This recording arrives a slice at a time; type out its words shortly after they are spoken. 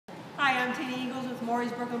Hi, I'm Tina Eagles with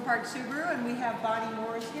Morrie's Brooklyn Park Subaru, and we have Bonnie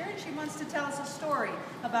Morris here, and she wants to tell us a story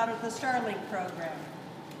about the Starlink program.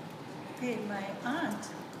 Okay, my aunt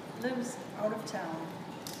lives out of town,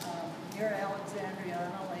 near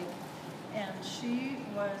Alexandria on a lake, and she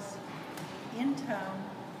was in town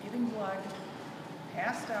giving blood,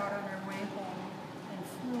 passed out on her way home, and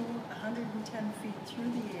flew 110 feet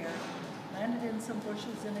through the air, landed in some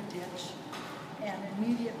bushes in a ditch, and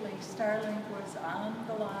immediately Starlink was on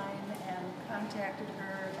the line and contacted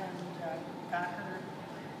her and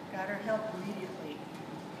got her help immediately.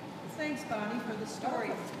 Thanks, Bonnie, for the story.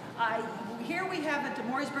 Here we have at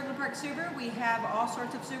Morrie's Brooklyn Park Subaru, we have all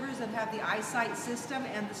sorts of Subarus that have the eyesight system,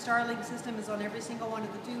 and the Starlink system is on every single one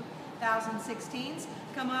of the 2016s.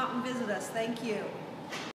 Come out and visit us. Thank you.